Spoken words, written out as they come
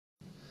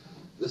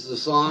This is a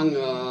song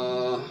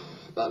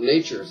about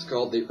nature. It's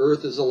called The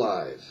Earth Is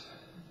Alive.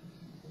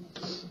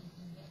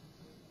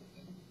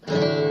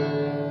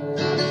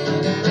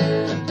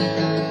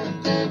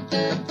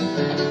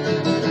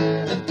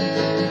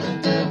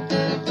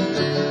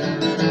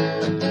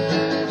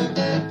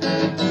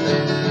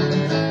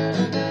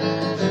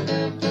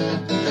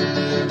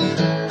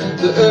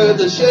 The earth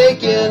is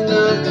shaking,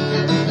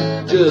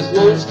 just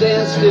won't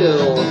stand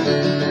still,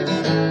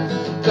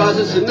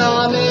 causing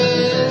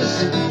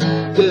tsunamis.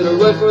 Better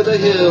run for the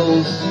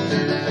hills.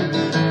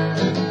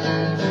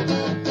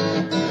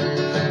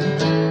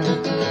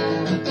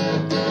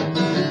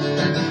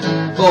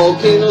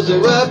 Volcanoes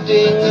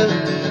erupting,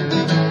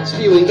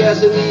 spewing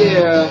gas in the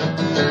air,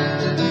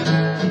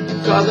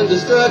 causing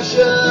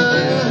destruction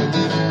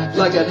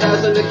like it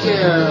hasn't a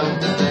care.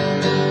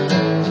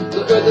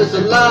 The earth is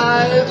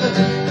alive,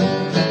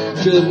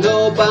 should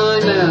know by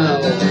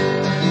now.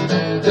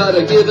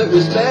 Gotta give it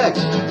respect.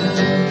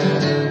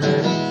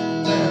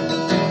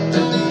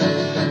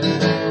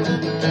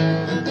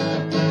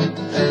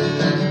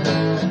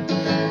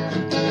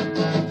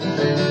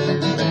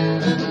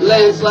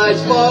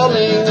 Landslides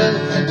falling,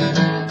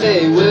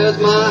 hey, where's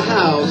my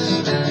house?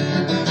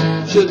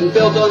 Shouldn't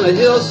built on a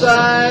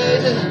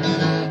hillside,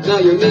 now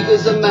you're meek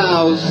as a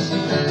mouse.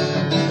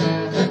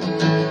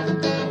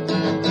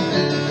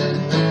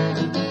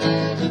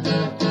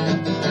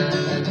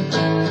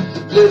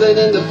 Living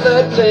in the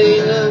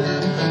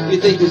floodplain, you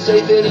think you're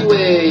safe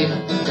anyway.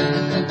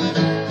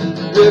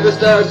 River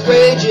starts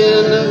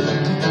raging,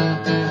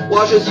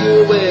 washes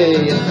you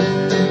away.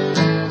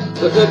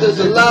 The earth is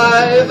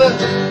alive,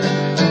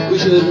 we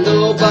should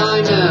know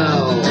by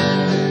now.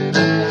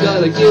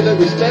 Gotta give it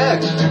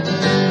respect.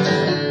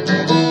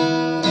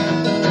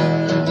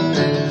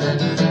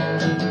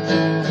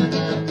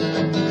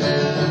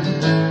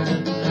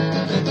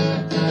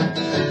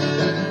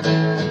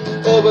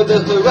 Over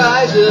the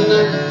horizon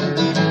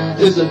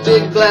is a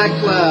big black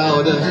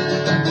cloud.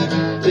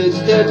 It's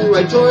heading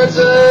right towards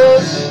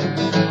us,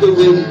 the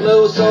wind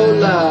blows so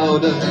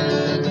loud.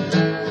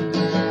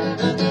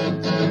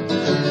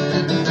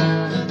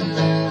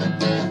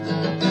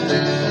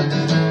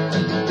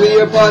 We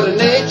are part of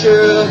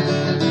nature,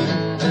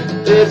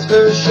 it's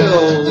her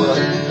show.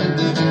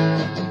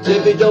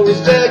 If we don't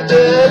respect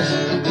it,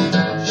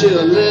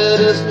 she'll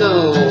let us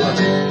know.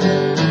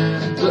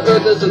 The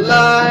earth is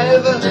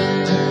alive,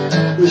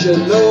 we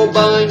should know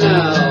by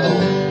now.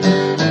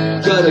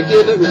 Gotta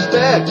give it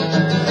respect.